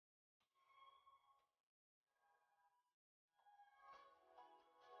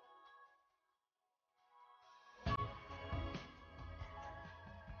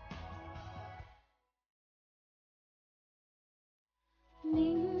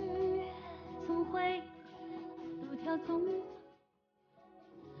要从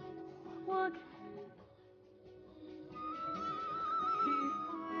我看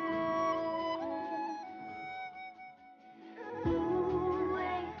无为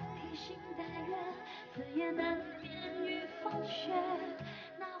披星戴月，字也难免与风雪。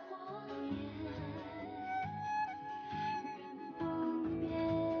那火焰人不灭，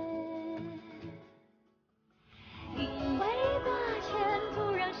因为挂牵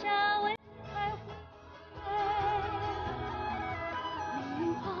突然下为才会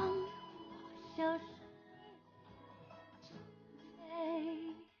明晃我消失飞。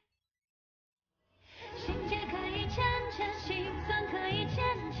心结可以牵牵，心酸可以牵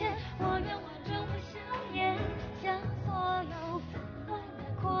牵，我愿挽着我笑颜，将所有纷乱的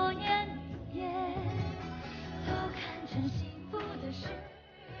过眼云烟都看成幸福的诗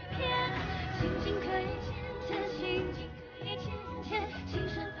篇。心情可以牵牵，心情可以牵牵，心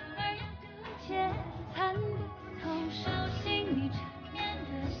声反而要搁浅，参不透手心里缠绵的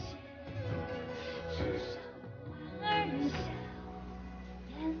线，至少我莞尔人笑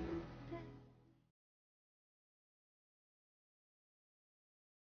颜对。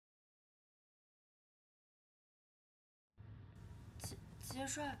杰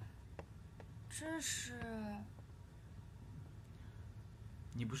帅，这是……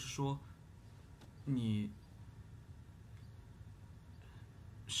你不是说你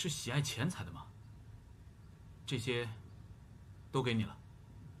是喜爱钱财的吗？这些都给你了。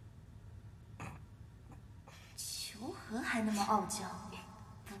求和还那么傲娇，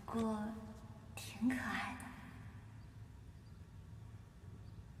不过挺可爱的。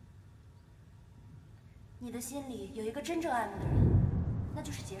你的心里有一个真正爱慕的人，那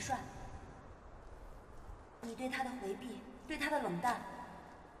就是杰帅。你对他的回避，对他的冷淡，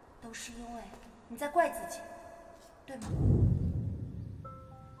都是因为你在怪自己，对吗？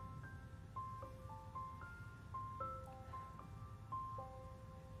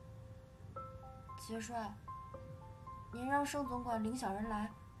杰帅，您让盛总管领小人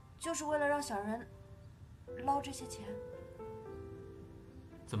来，就是为了让小人捞这些钱。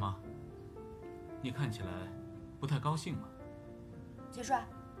怎么？你看起来不太高兴吗？杰帅，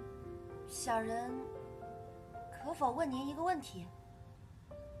小人可否问您一个问题？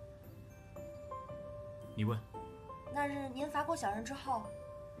你问。那日您罚过小人之后，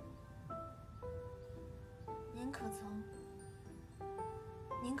您可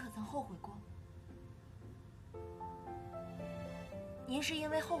曾后悔过？您是因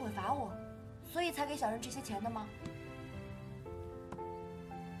为后悔罚我，所以才给小人这些钱的吗？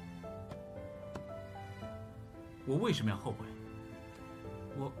我为什么要后悔？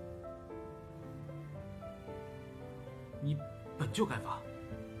你本就该罚。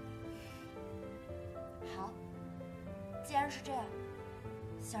好，既然是这样，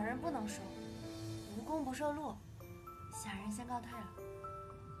小人不能说，无功不受禄，小人先告退了。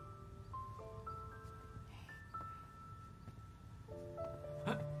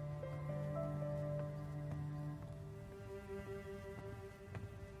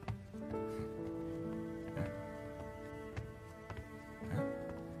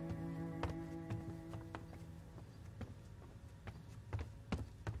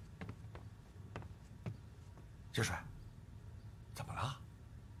杰帅，怎么了？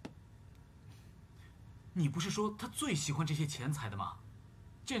你不是说他最喜欢这些钱财的吗？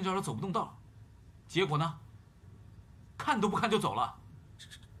见着了走不动道，结果呢？看都不看就走了。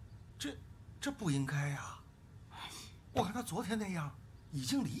这不应该呀！我看他昨天那样，已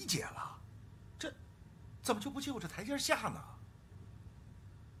经理解了，这怎么就不就着台阶下呢？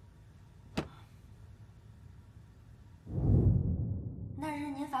那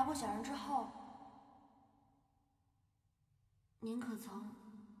日您罚过小人之后，您可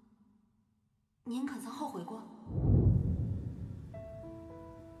曾后悔过？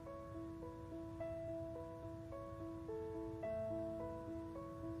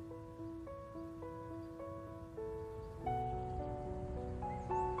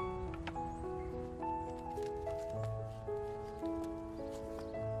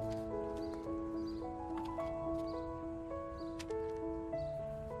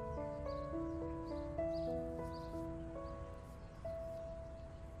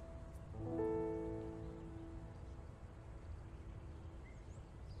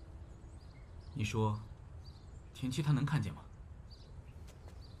你说，田七他能看见吗？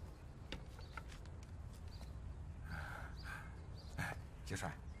杰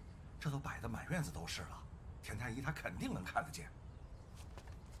帅，这都摆得满院子都是了，田太医他肯定能看得见。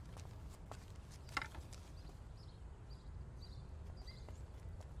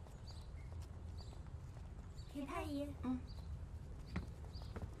田太医，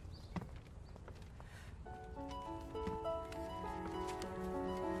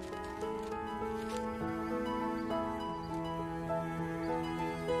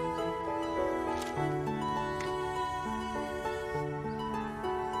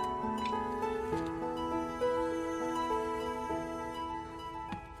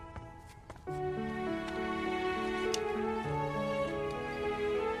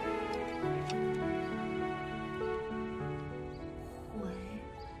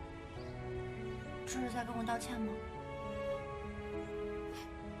这是在跟我道歉吗？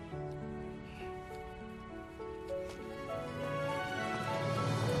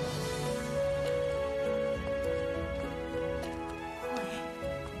会，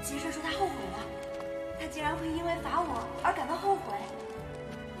杰帅说他后悔了，他竟然会因为罚我而感到后悔。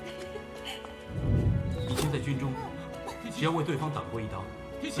以前在军中，只要为对方挡过一刀，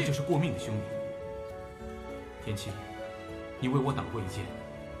那就是过命的兄弟。田七，你为我挡过一剑，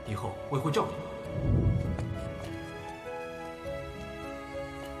以后我也会照应你。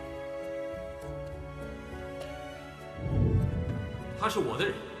他是我的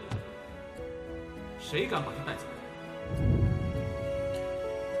人，谁敢把他带走？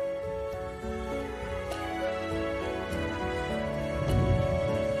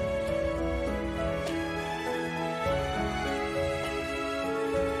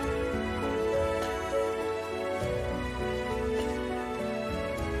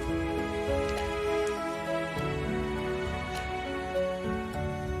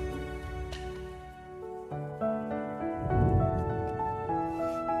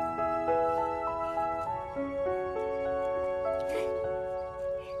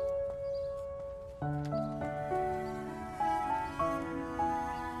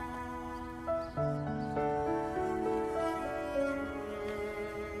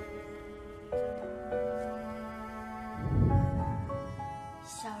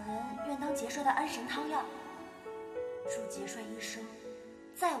杰帅的安神汤药，祝杰帅一生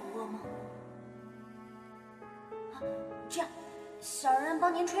再无噩梦。啊，这样，小人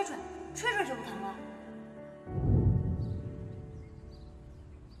帮您吹吹，吹吹就不疼了。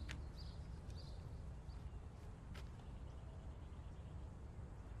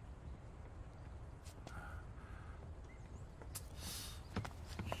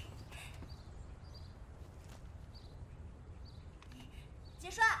杰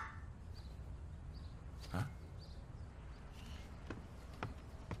帅。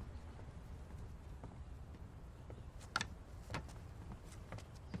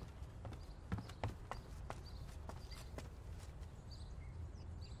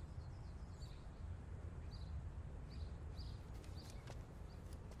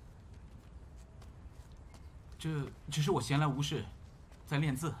这只是我闲来无事，在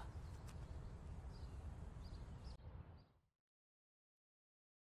练字。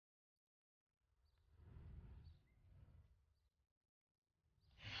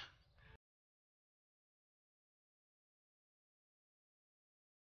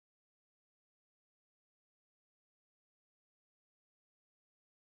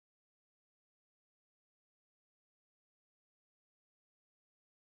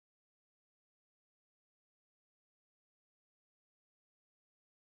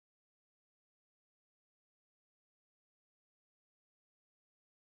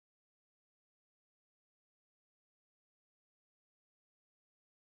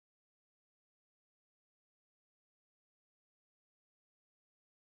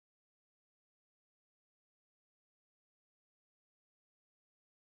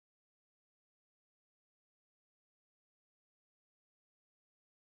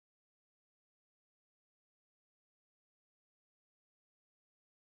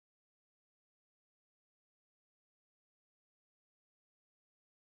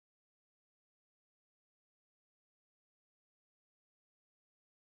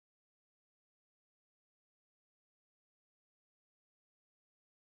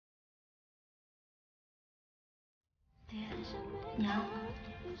爹，娘，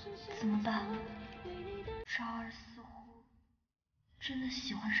怎么办？昭儿似乎真的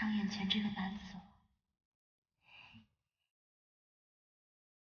喜欢上眼前这个男子了。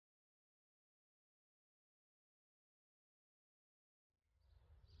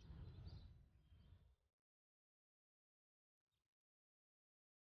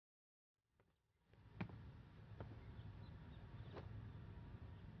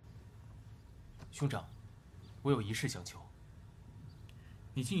兄长，我有一事相求。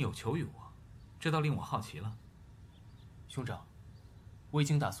你竟有求于我，这倒令我好奇了。兄长，我已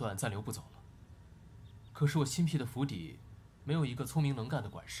经打算暂留不走了。可是我新辟的府邸，没有一个聪明能干的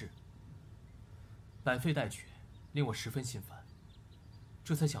管事，百废待举，令我十分心烦。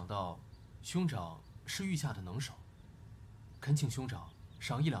这才想到，兄长是御下的能手，恳请兄长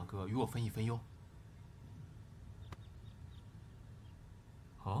赏1、2个与我分一分忧。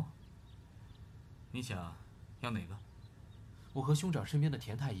哦，你想要哪个？我和兄长身边的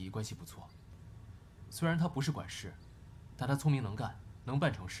田太医关系不错，虽然他不是管事，但他聪明能干，能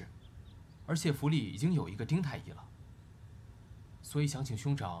办成事，而且府里已经有一个丁太医了，所以想请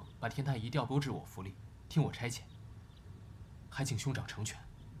兄长把田太医调拨至我府里，听我差遣，还请兄长成全。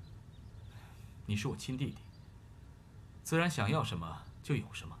你是我亲弟弟，自然想要什么就有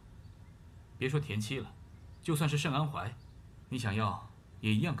什么。别说田七了，就算是盛安怀，你想要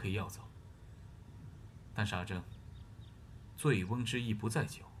也一样可以要走。但是阿珍，醉翁之意不在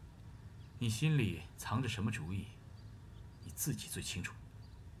酒，你心里藏着什么主意，你自己最清楚。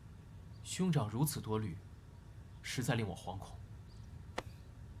兄长如此多虑，实在令我惶恐。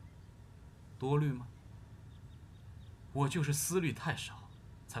多虑吗？我就是思虑太少，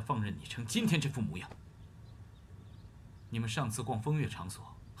才放任你成今天这副模样。你们上次逛风月场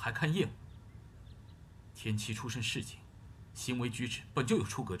所还看业务，田七出身市井，行为举止本就有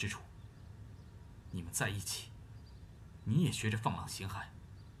出格之处。你们在一起，你也学着放浪形骸，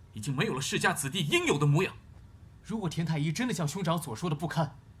已经没有了世家子弟应有的模样。如果田太医真的像兄长所说的不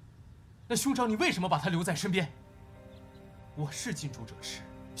堪，那兄长你为什么把他留在身边？我是近朱者赤，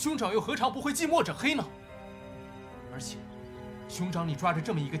兄长又何尝不会近墨者黑呢？而且，兄长你抓着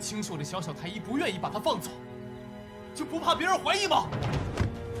这么一个清秀的小小太医，不愿意把他放走，就不怕别人怀疑吗？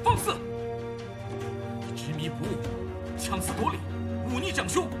放肆！你执迷不悟，强词夺理，忤逆长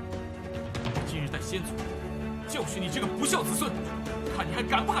兄。今日待先祖教训你这个不孝子孙，看你还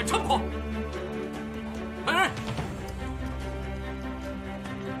敢不敢猖狂！来人！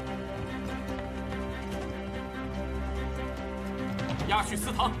押去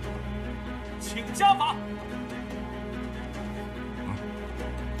祠堂，请家法。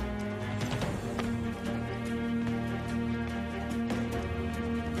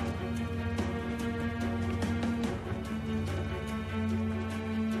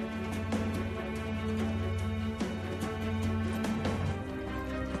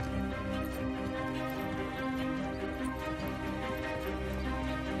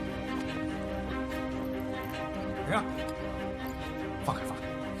让，放开，放开。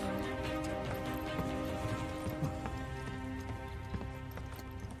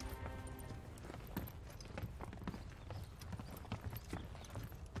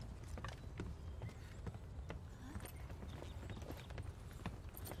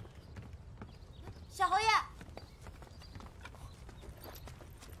小侯爷，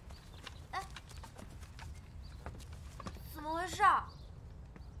哎，怎么回事？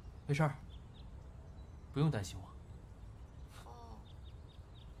没事儿，不用担心我。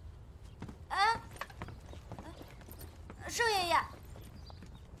盛爷爷，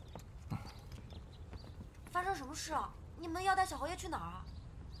发生什么事啊？你们要带小侯爷去哪儿啊？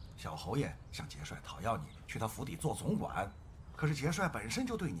小侯爷向节帅讨要你去他府邸做总管，可是节帅本身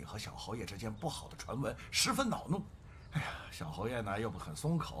就对你和小侯爷之间不好的传闻十分恼怒。哎呀，小侯爷呢又不肯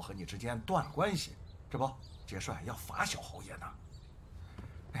松口，和你之间断了关系，这不，节帅要罚小侯爷呢。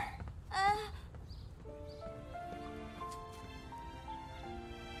哎。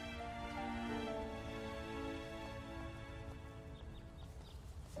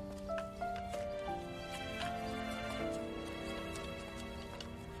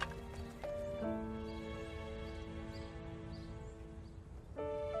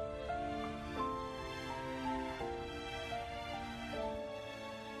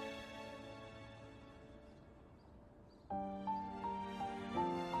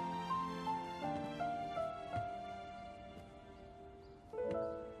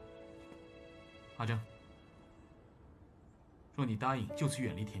阿正，若你答应就此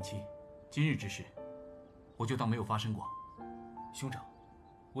远离田七，今日之事，我就当没有发生过。兄长，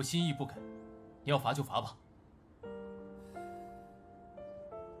我心意不改，你要罚就罚吧。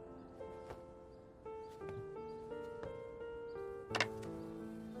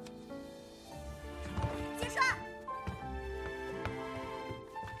节帅，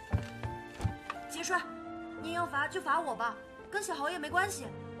节帅，您要罚就罚我吧，跟小侯爷没关系。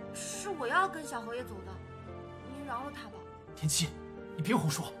是我要跟小侯爷走的，您饶了他吧。田七，你别胡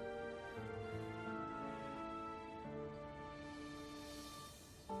说。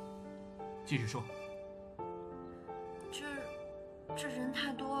继续说。这人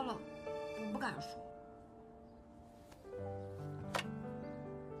太多了，我不敢说。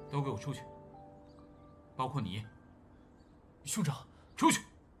都给我出去，包括你。兄长，出去。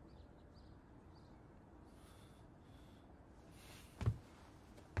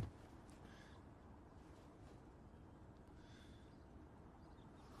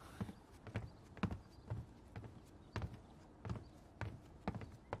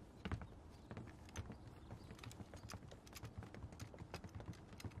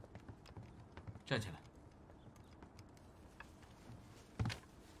站起来。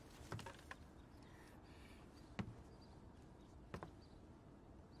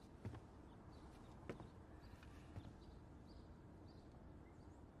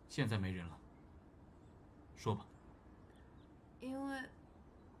现在没人了，说吧。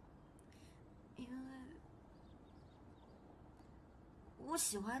我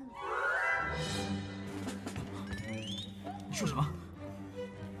喜欢你。你说什么？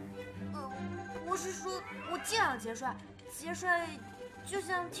我是说，我敬仰杰帅，杰帅就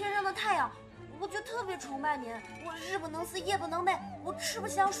像天上的太阳，我就特别崇拜您。我日不能思，夜不能寐，我吃不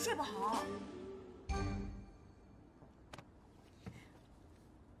香，睡不好。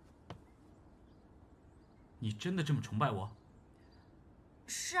你真的这么崇拜我？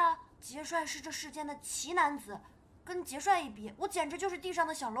是啊，杰帅是这世间的奇男子，跟杰帅一比，我简直就是地上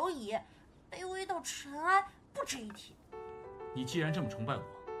的小蝼蚁，卑微到尘埃，不值一提。你既然这么崇拜我，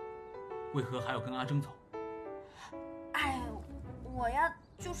为何还要跟阿征走？哎，我呀，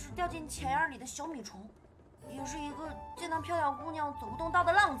就是掉进钱眼里的小米虫，也是一个见到漂亮姑娘走不动道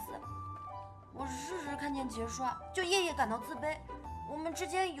的浪子。我时时看见杰帅，就夜夜感到自卑，我们之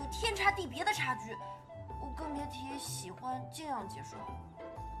间有天差地别的差距，我更别提喜欢敬仰杰帅。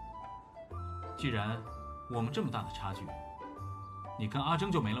既然我们这么大的差距，你跟阿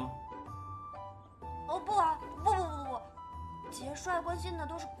征就没了吗？哦不啊，不，杰帅关心的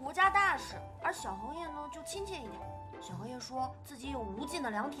都是国家大事，而小侯爷呢就亲切一点。小侯爷说自己有无尽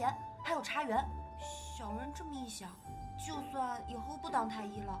的良田，还有茶园。小人这么一想，就算以后不当太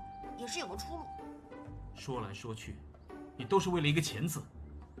医了，也是有个出路。说来说去，你都是为了一个钱字。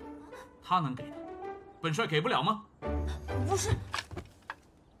他能给的，本帅给不了吗？不是，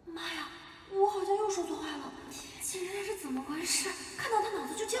妈呀，我好像又说错话了。今天是怎么回事？看到他脑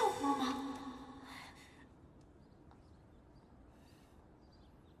子就浆糊了吗？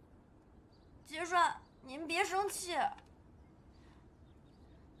杰帅，您别生气。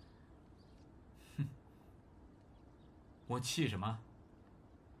我气什么？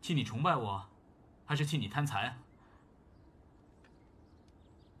气你崇拜我，还是气你贪财啊？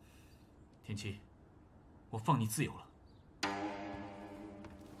田七，我放你自由了。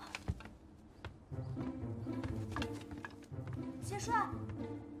杰帅，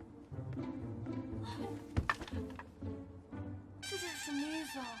这是什么意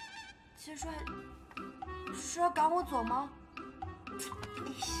思啊？杰帅是要赶我走吗？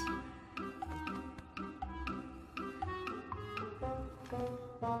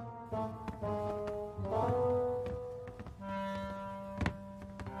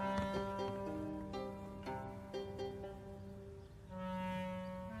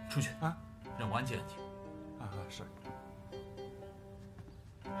出去啊！让我安静安静。啊，是。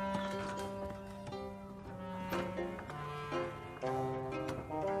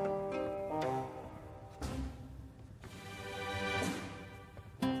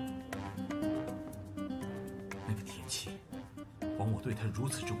那个田七，枉我对他如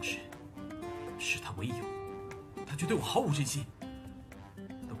此重视，视他为友，他却对我毫无真心，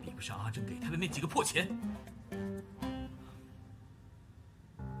都比不上阿珍给他的那几个破钱。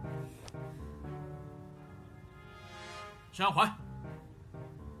沈安怀，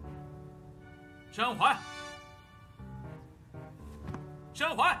沈安怀，沈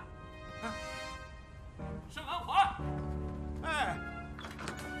安怀，沈安怀！哎，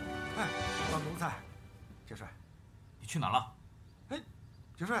老奴才，杰帅，你去哪儿了？哎，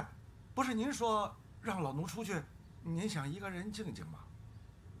杰帅，不是您说让老奴出去，您想一个人静静吗？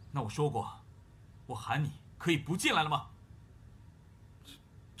那我说过，我喊你可以不进来了吗？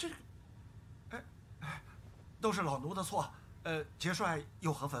都是老奴的错，杰帅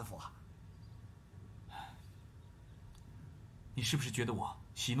有何吩咐啊？你是不是觉得我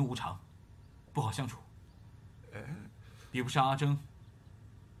喜怒无常，不好相处？比不上阿征，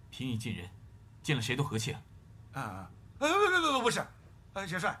平易近人，见了谁都和气啊？不是，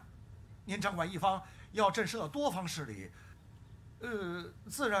杰帅，您掌管一方，要震慑多方势力，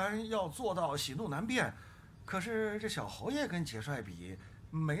自然要做到喜怒难辨。可是这小侯爷跟杰帅比，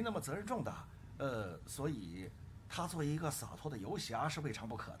没那么责任重大。所以，他做一个洒脱的游侠是未尝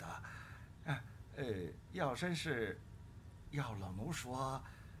不可的。要真是要老奴说，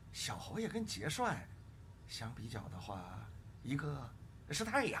小侯爷跟杰帅相比较的话，一个是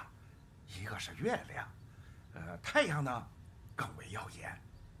太阳，一个是月亮。太阳呢更为耀眼，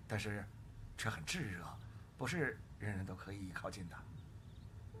但是却很炙热，不是人人都可以靠近的。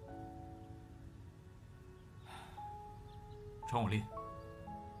传我令。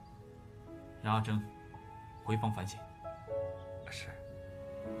让阿征回房反省。是。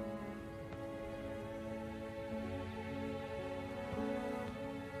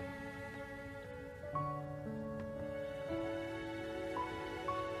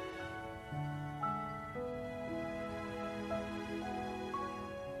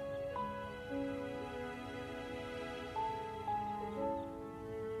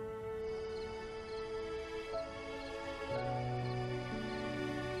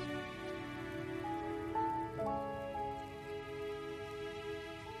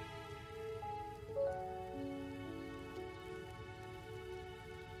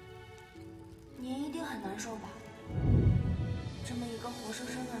很难受吧？这么一个活生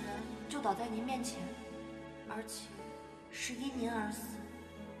生的人就倒在您面前，而且是因您而死，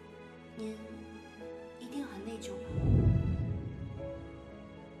您一定很内疚吧？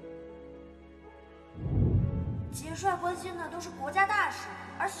杰帅关心的都是国家大事，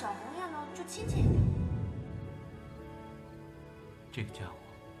而小红叶呢就亲切一点。这个家伙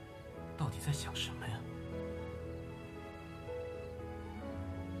到底在想什么呀？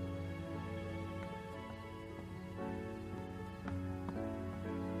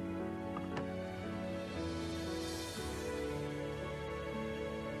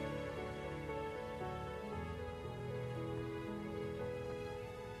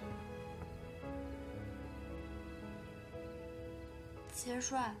杰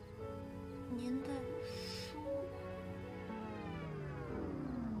帅，您的书。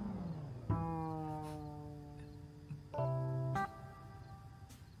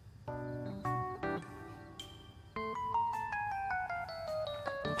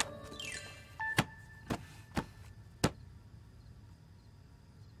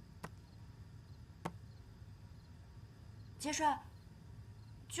杰帅，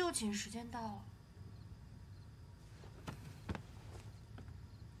就寝时间到了。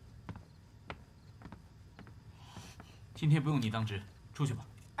今天不用你当值，出去吧。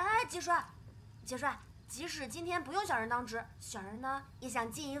哎，杰帅，杰帅，即使今天不用小人当值，小人呢也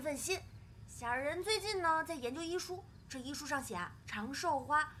想尽一份心。小人最近呢在研究医书，这医书上写啊，长寿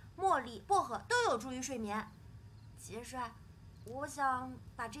花、茉莉、薄荷都有助于睡眠。杰帅，我想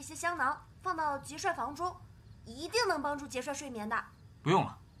把这些香囊放到杰帅房中，一定能帮助杰帅睡眠的。不用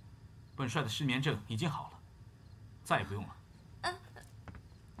了，本帅的失眠症已经好了，再也不用了。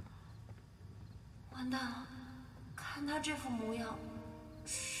完蛋了，看他这副模样，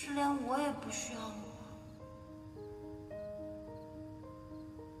是连我也不需要了。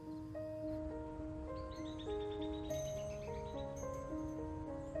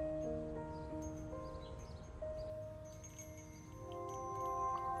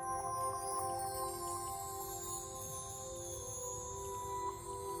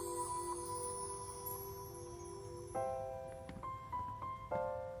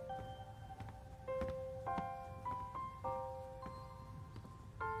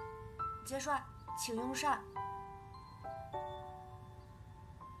杰帅，请用膳。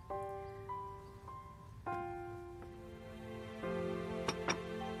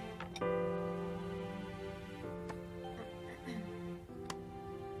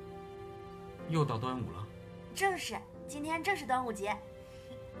又到端午了。正是，今天正是端午节。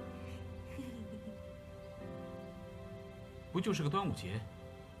不就是个端午节，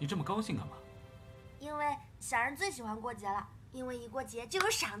你这么高兴干嘛？因为小人最喜欢过节了，因为一过节就有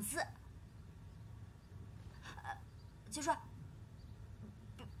赏赐。杰帅，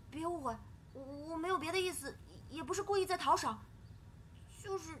别误会，我没有别的意思，也不是故意在讨赏，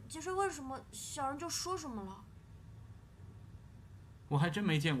就是杰帅问什么，小人就说什么了。我还真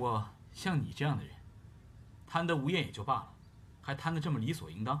没见过像你这样的人，贪得无厌也就罢了，还贪得这么理所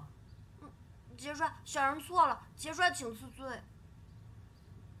应当。杰帅，小人错了，杰帅请赐罪。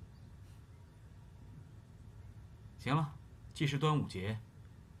行了，既是端午节，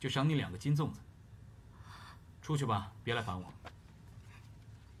就赏你2个金粽子。出去吧，别来烦我。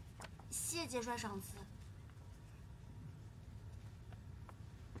谢杰帅赏赐。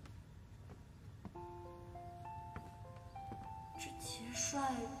这杰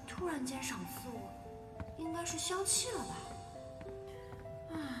帅突然间赏赐我，应该是消气了吧？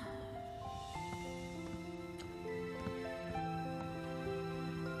唉。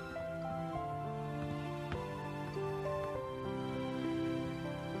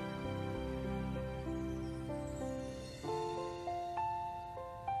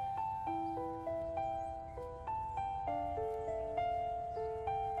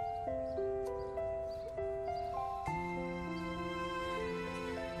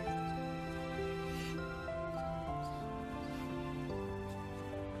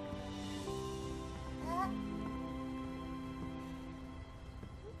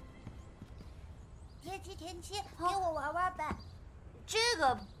田七，给我玩玩呗。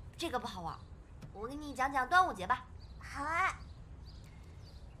这个不好玩，我给你讲讲端午节吧。好啊。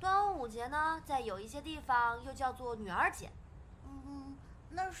端午节呢，在有一些地方又叫做女儿节。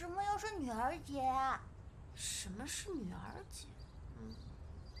那什么又是女儿节啊？什么是女儿节？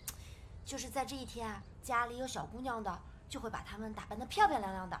就是在这一天啊，家里有小姑娘的，就会把她们打扮得漂漂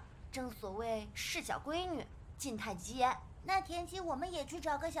亮亮的，正所谓视小闺女，静态吉言。那田七，我们也去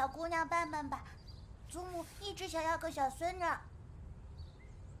找个小姑娘扮扮吧。祖母一直想要个小孙女。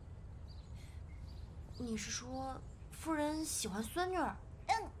你是说夫人喜欢孙女儿？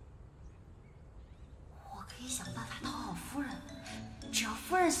可以想办法讨好夫人。只要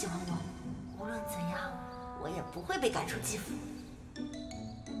夫人喜欢我，无论怎样，我也不会被赶出继府。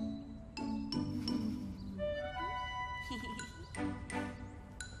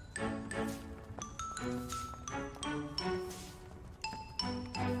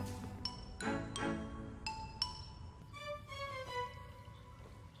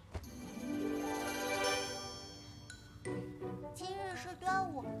今日是端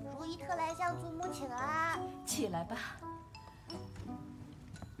午，如意特来向祖母请安。起来吧，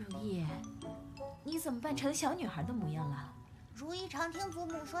如意，你怎么扮成小女孩的模样了？如意常听祖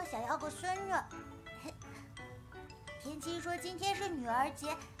母说想要个孙女，田七说今天是女儿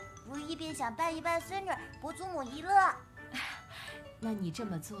节，如意便想扮一扮孙女，博祖母一乐。那你这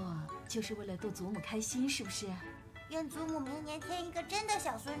么做就是为了逗祖母开心，是不是？愿祖母明年添一个真的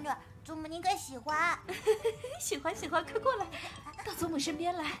小孙女，祖母您可喜欢？喜欢喜欢，快过来，到祖母身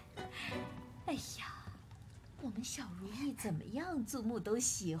边来。哎呀，我们小如意怎么样，祖母都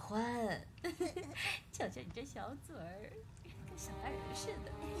喜欢。瞧瞧你这小嘴儿，跟小大人似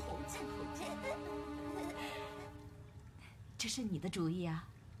的，猴急猴急。这是你的主意啊？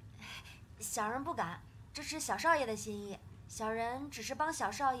小人不敢，这是小少爷的心意。小人只是帮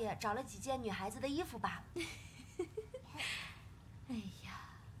小少爷找了几件女孩子的衣服罢了。哎呀，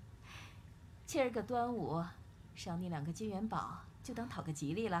今儿个端午，赏你2个金元宝，就当讨个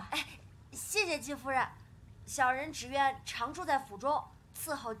吉利了。哎，谢谢季夫人，小人只愿常住在府中，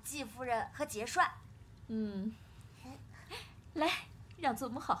伺候季夫人和节帅。来，让祖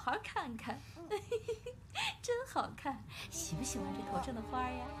母好好看看，真好看。喜不喜欢这头上的花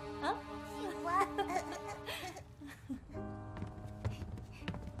呀？啊，喜欢。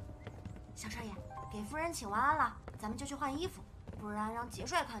小少爷，给夫人请完安了，咱们就去换衣服，不然让节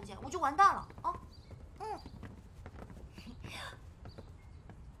帅看见我就完蛋了啊！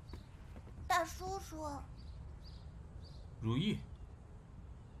大叔叔，如意，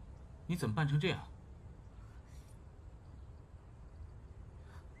你怎么扮成这样？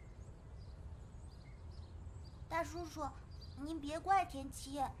大叔叔，您别怪田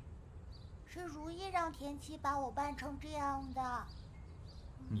七，是如意让田七把我扮成这样的。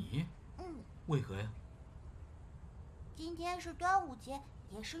你？为何呀？今天是端午节，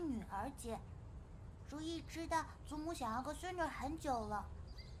也是女儿节。如意知道祖母想要个孙女很久了，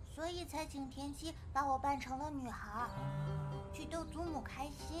所以才请田七把我扮成了女孩，去逗祖母开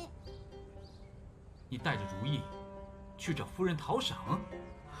心。你带着如意去找夫人讨赏？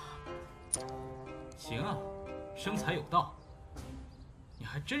行啊，生财有道，你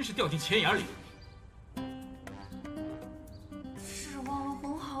还真是掉进钱眼里了。是忘了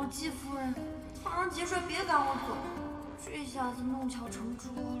哄好季夫人，好让节帅别赶我走，这下子弄巧成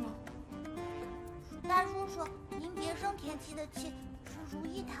拙了。大叔叔，您别生田七的气，是如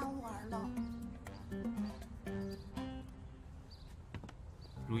意贪玩了。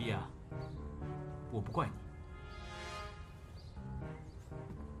如意啊，我不怪你。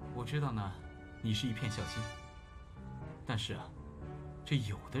我知道呢，你是一片孝心，但是啊，这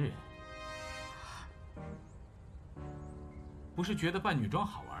有的人不是觉得扮女装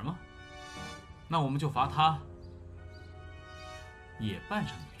好玩吗？那我们就罚他也扮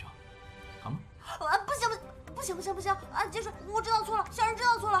上女装，好吗？啊，不行啊！节帅，我知道错了，小人知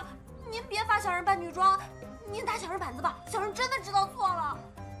道错了，您别罚小人扮女装，您打小人板子吧，小人真的知道错了。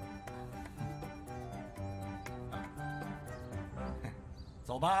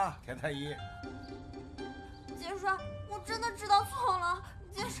走吧，田太医。节帅，我真的知道错了，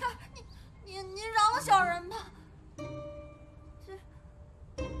节帅，您饶了小人吧。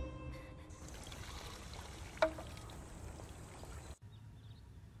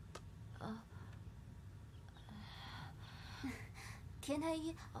田太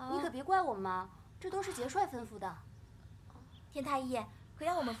医，你可别怪我们啊，这都是节帅吩咐的。田太医，可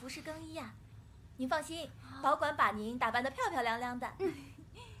要我们服侍更衣呀。您放心，保管把您打扮得漂漂亮亮的。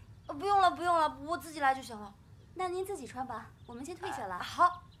不用了，我自己来就行了。那您自己穿吧，我们先退下了。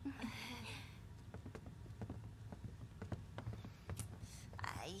好。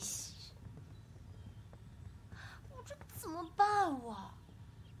哎呀，我这怎么办啊？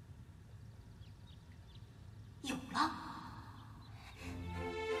有了。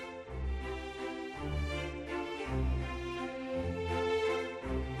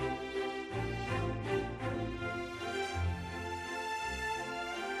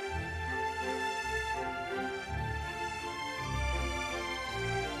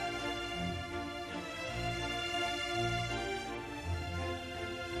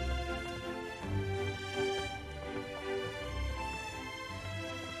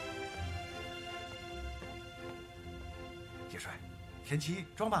节帅，田七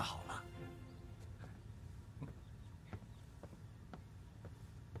装扮好了。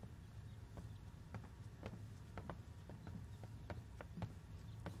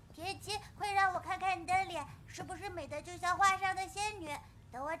七，快让我看看你的脸，是不是美得就像画上的仙女？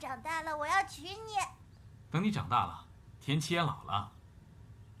等我长大了，我要娶你。等你长大了，田七也老了。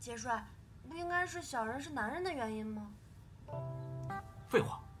杰帅，不应该是小人是男人的原因吗？废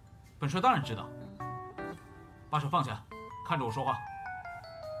话，本帅当然知道。把手放下，看着我说话。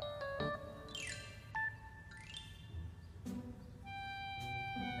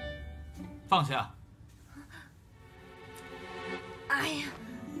放下。哎呀！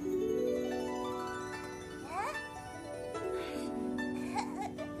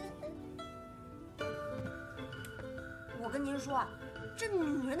我跟您说，这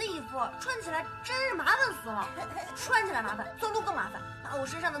女人的衣服穿起来真是麻烦死了，穿起来麻烦，走路更麻烦，把我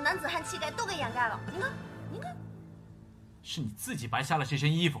身上的男子汉气概都给掩盖了。您看，您看，是你自己白瞎了这身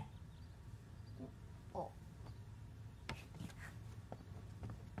衣服。哦，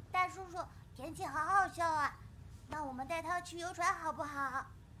大叔叔，田七好好笑啊，那我们带他去游船好不好？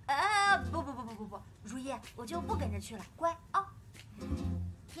不，如意，我就不跟着去了，乖啊。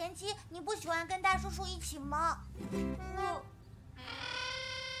田七，你不喜欢跟大叔叔一起吗？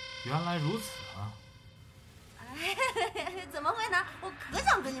原来如此啊！怎么会呢？我可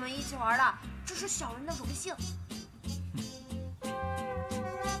想跟你们一起玩了，这是小人的荣幸。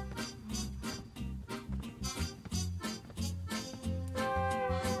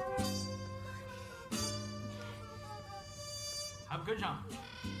还不跟上？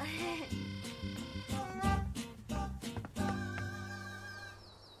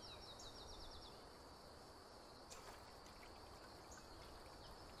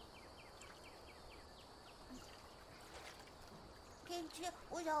田七，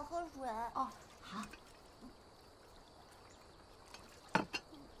我想喝水。哦，好。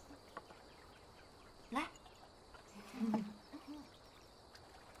来。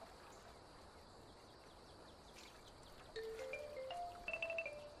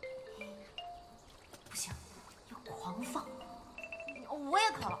不行，要狂放。我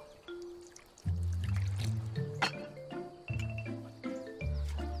也渴了。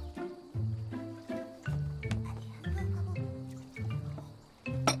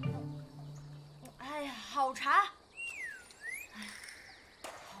好茶，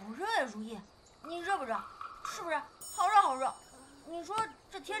好热呀，如意，你热不热？是不是？好热好热！你说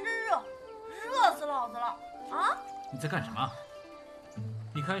这天真热，热死老子了啊！你在干什么？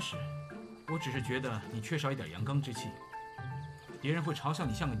一开始，我只是觉得你缺少一点阳刚之气，别人会嘲笑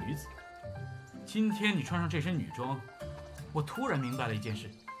你像个女子。今天你穿上这身女装，我突然明白了一件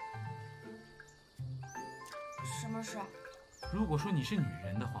事。什么事？如果说你是女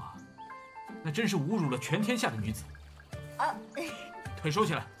人的话，那真是侮辱了全天下的女子。啊！腿收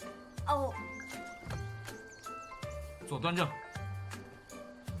起来。哦。坐端正。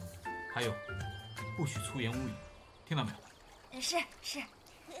还有，不许粗言污语，听到没有？是。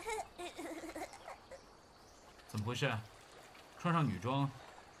怎么回事？穿上女装，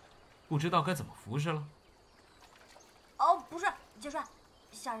不知道该怎么服侍了？哦，不是，杰帅，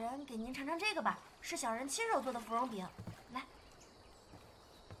小人给您尝尝这个吧，是小人亲手做的芙蓉饼，来。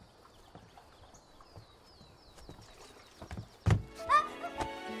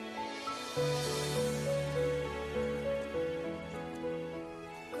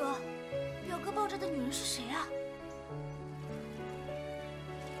哥，表哥抱着的女人是谁啊？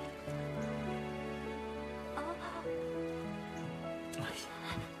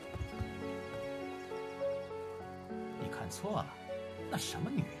你看错了，那什么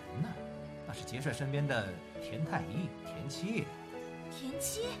女人呢？那是杰帅身边的田太医田七。田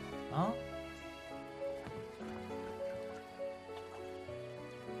七？啊？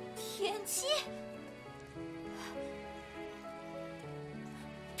田七？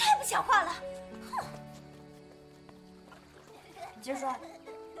太不像话了！哼！杰帅，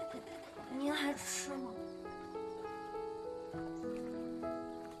您还吃吗？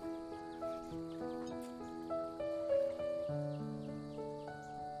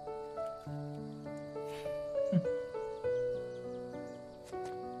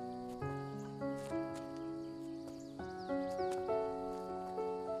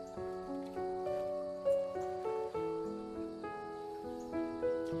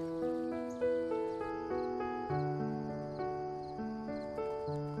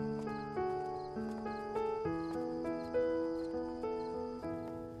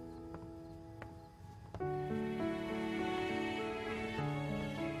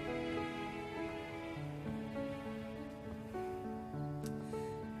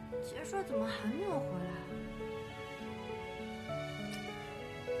杰帅怎么还没有回来？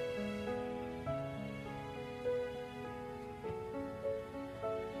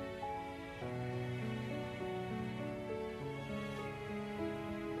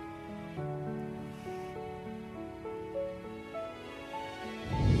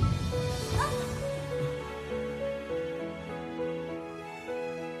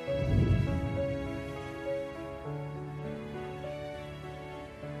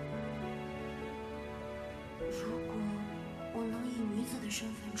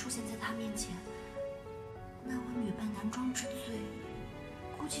他面前，那我女扮男装之罪，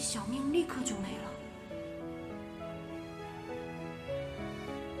估计小命立刻就没了。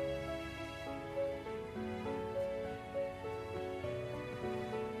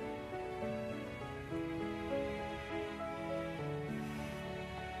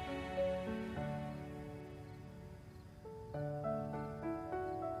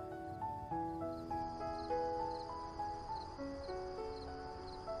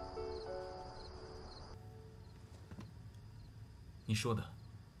你说的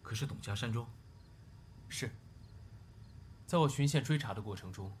可是董家山庄？是。在我循线追查的过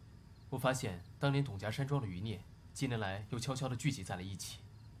程中，我发现当年董家山庄的余孽，近年来又悄悄地聚集在了一起。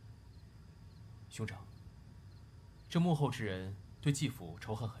兄长，这幕后之人对继父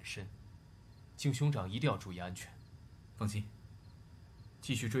仇恨很深，请兄长一定要注意安全。放心，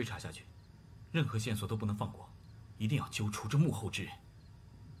继续追查下去，任何线索都不能放过，一定要揪出这幕后之人。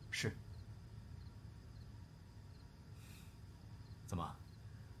是。怎么，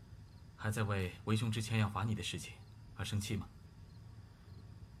还在为为兄之前要罚你的事情而生气吗？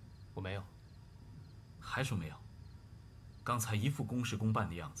我没有。还说没有？刚才一副公事公办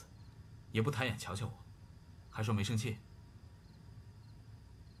的样子，也不抬眼瞧瞧我，还说没生气？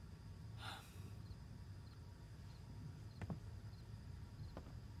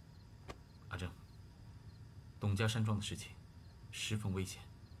阿正，董家山庄的事情十分危险，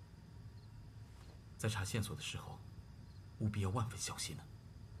在查线索的时候，务必要万分小心呢。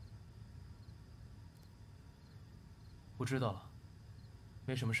我知道了，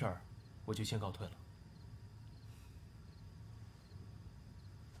没什么事儿，我就先告退了。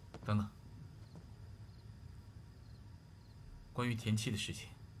等等，关于田七的事情，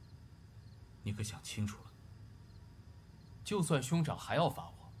你可想清楚了？就算兄长还要罚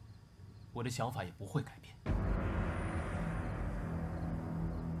我，我的想法也不会改变。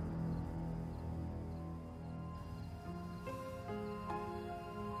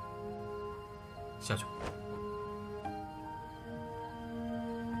下去。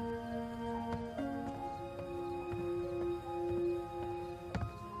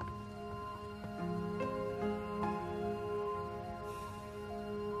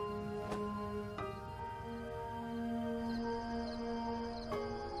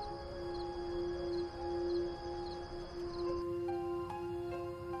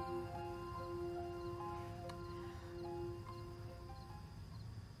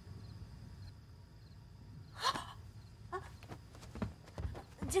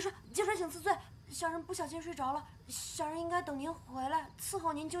节帅，请赐罪，小人不小心睡着了，小人应该等您回来伺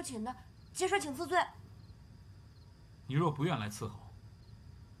候您就寝的。节帅，请赐罪。你若不愿来伺候，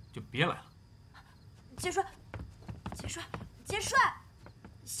就别来了。节帅，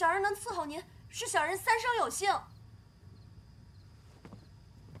小人能伺候您，是小人三生有幸。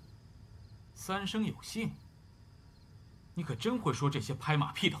三生有幸？你可真会说这些拍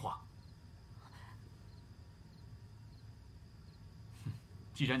马屁的话。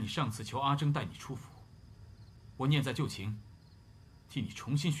既然你上次求阿征带你出府，我念在旧情，替你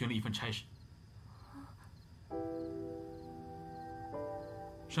重新寻了一份差事。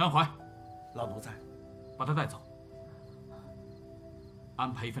沈安怀，老奴在，把他带走，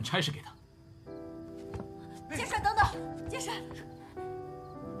安排一份差事给他。节帅，等等，节帅，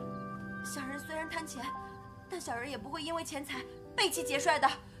小人虽然贪钱，但小人也不会因为钱财背弃节帅的。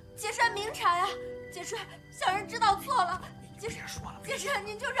节帅明察呀，节帅，小人知道错了。别说了，节帅，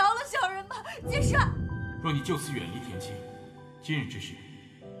您就饶了小人吧，节帅。若你就此远离田七，今日之事，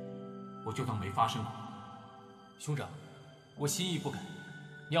我就当没发生过。兄长，我心意不改，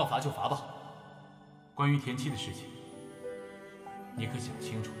你要罚就罚吧。关于田七的事情，你可想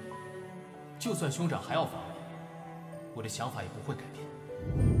清楚？就算兄长还要罚我的想法也不会改变。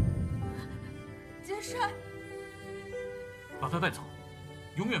节帅，把他带走，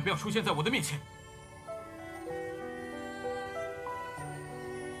永远不要出现在我的面前。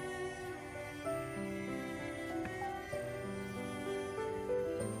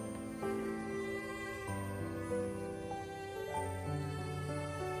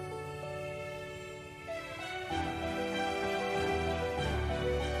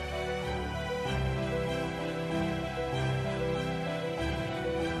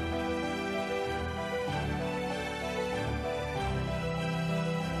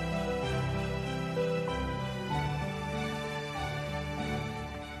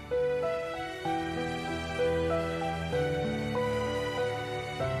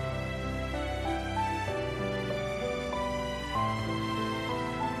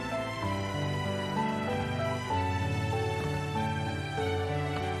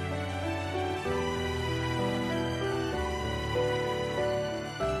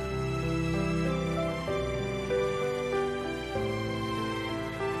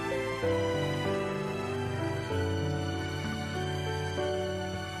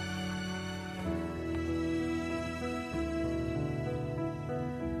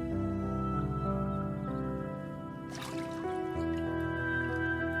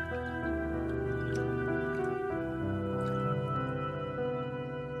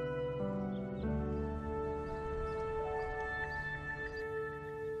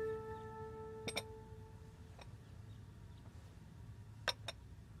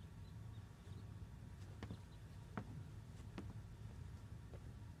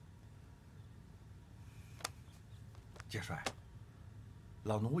节帅，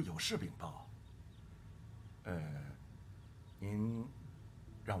老奴有事禀报。您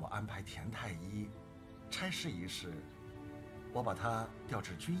让我安排田太医差事一事，我把他调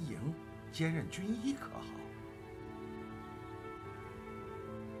至军营，兼任军医，可好？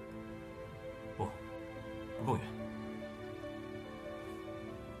不够远，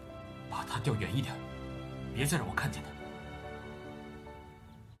把他调远一点，别再让我看见他。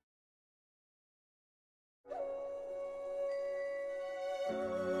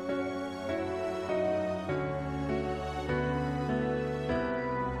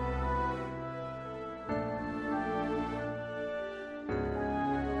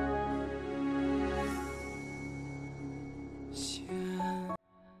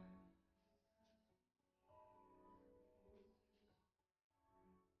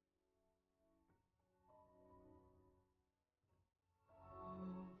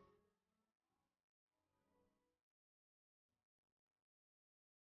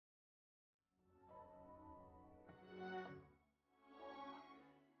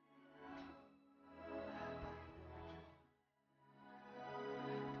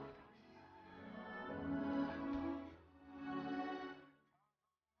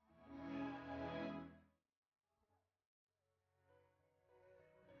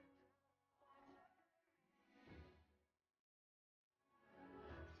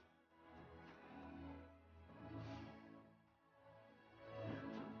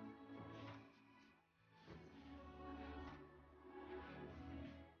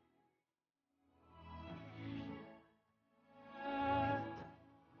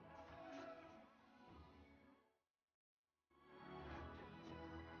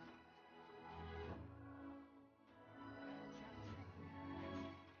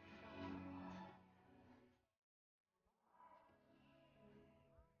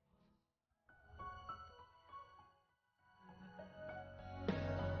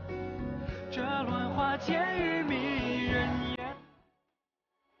这乱花渐欲迷人眼。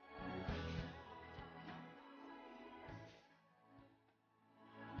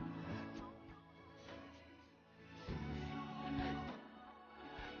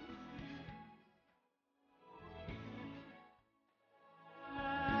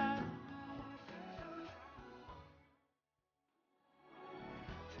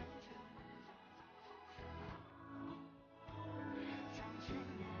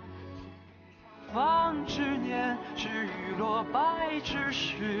方知年，是雨落白之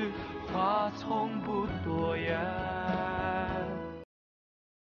时，花从不多言。